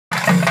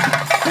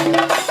For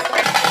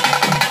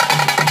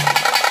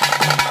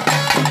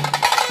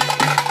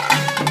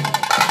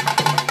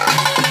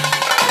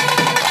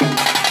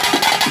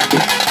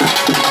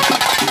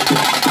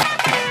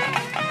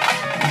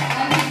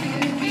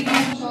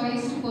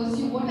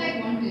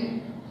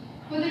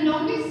the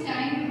longest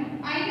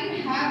time, I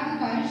didn't have the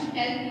courage to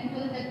tell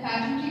people that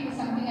pageantry was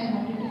something I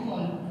wanted to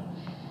follow.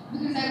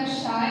 Because I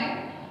was shy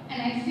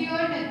and I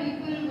feared that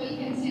people will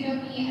consider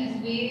me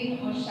as vain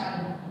or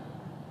shallow.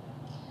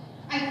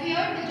 I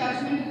feared the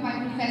judgment of my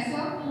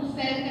professor, who felt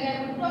that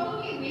I would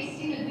probably be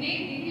wasting a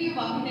great degree of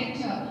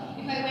architecture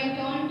if I went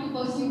on to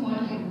pursue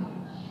modeling.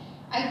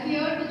 I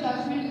feared the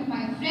judgment of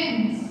my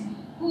friends,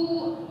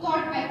 who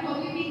thought I'd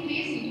probably be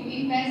crazy to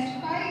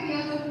invest 5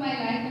 years of my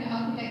life in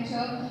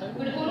architecture,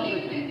 but only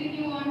to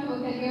continue on to a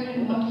career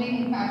in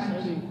modeling and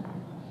pageantry.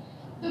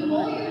 The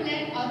more you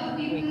let other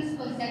people's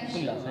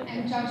perception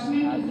and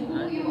judgment of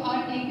who you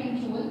are take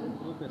control,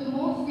 the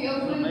more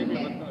fearful you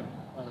get.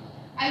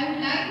 I would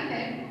lie to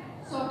bed,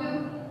 sort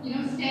of,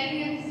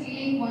 staring at the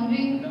ceiling,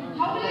 wondering,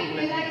 how will I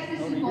realize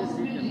this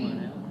impossible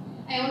dream?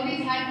 I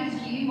always had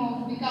this dream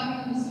of becoming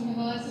a Miss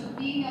Universe, of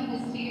being on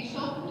the stage,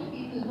 talking to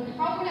people, but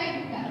how would I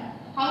do that?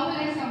 How will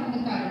I summon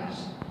the courage?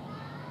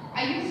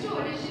 I used to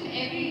audition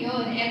every year,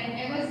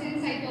 ever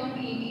since I turned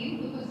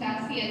 18, because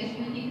that's the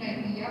eligibility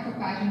criteria for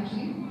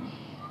pageantry.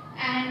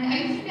 And I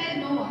used to tell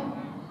no one,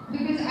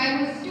 because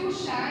I was too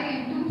shy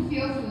and too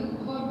fearful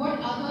about what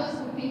others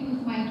would think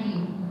of my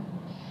dream.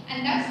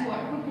 And that's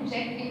what would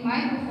project in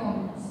my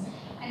performance.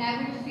 And I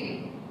would fail,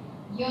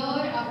 year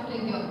after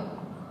year.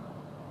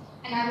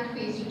 And I would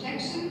face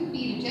rejection,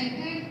 be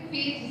rejected,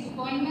 face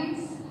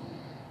disappointments.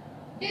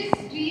 This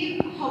dream,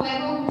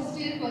 however, would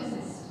still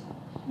persist.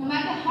 No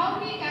matter how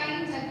many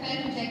times I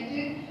felt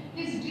rejected,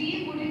 this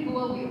dream wouldn't go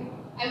away.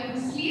 I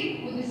would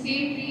sleep with the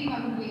same dream,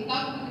 I would wake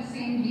up with the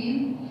same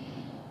dream.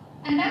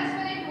 And that's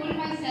when I told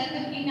myself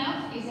that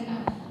enough is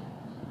enough.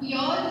 We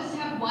all just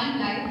have one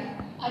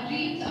life. Our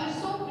dreams are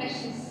so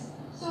precious.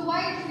 So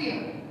why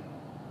fear?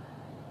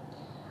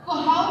 For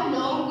how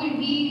long will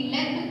we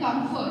let the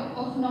comfort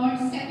of not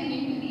stepping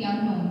into the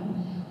unknown?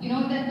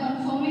 That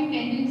conforming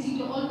tendency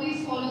to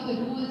always follow the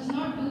rules,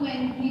 not do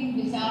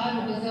anything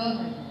bizarre or berserk.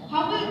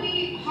 How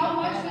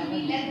much will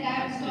we let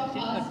that stop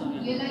us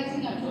from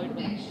realizing our true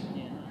potential?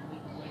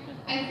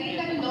 I feel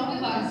that a lot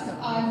of us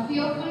are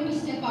fearful to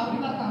step out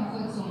of our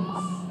comfort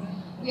zones.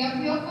 We are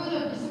fearful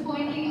of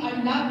disappointing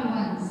our loved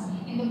ones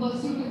in the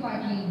pursuit of our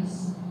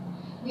dreams.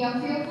 We are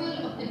fearful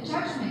of the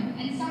judgment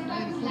and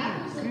sometimes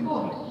lack of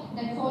support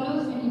that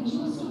follows when you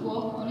choose to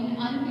walk on an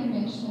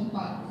unconventional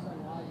path.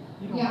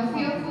 We are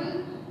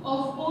fearful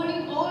of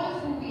owning all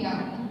of who we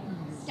are,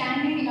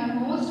 standing in our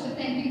most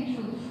authentic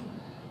truth,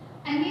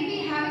 and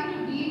maybe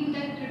having to deal with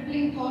that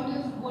crippling thought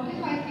of what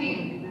if I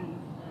fail?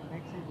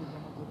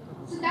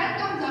 So that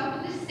comes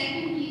out to the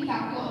second key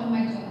factor on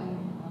my journey,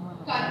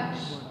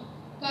 courage.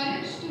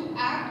 Courage to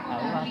act on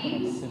our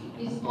dreams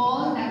is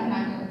all that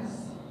matters.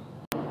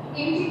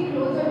 Inching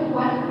closer to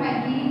one of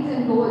my dreams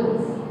and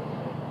goals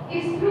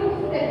is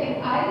proof that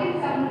if I can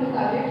summon the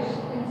courage,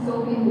 then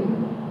so can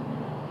you.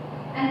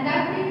 And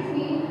that brings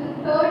me to the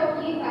third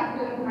key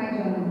factor of my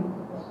journey.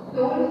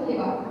 Don't give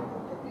up,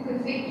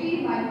 because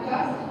victory might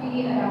just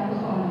be around the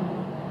corner.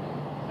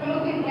 From a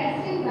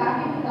contestant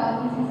back in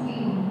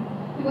 2016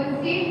 to a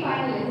state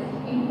finalist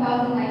in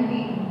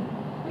 2019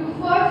 to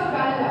first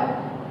runner-up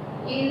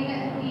in the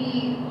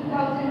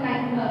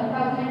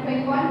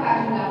 2021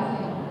 pageant last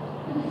year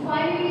to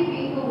finally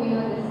being the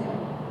winner this year.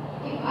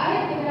 If I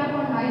had given up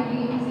on my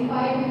dreams, if I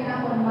had given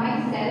up on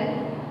myself,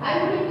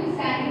 I wouldn't be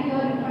standing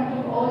here in front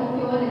of all of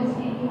you all and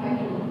speaking my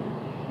truth.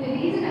 The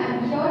reason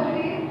I'm here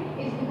today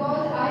is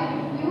because I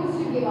refuse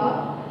to give up,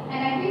 and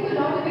I think a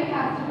lot of it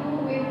has to do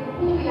with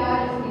who we are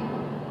as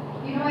people.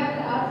 I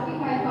was asking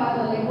my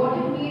father what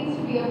it means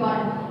to be a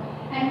bund,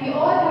 and we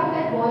all have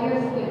that warrior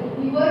spirit.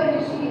 We were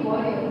initially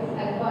warriors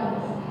as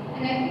bunds,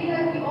 and I feel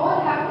like we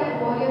all have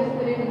that warrior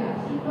spirit in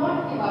us to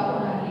not give up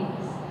on our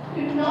dreams,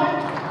 to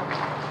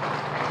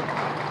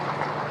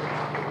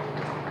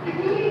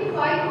truly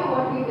fight for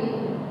what we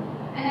believe in.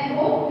 And I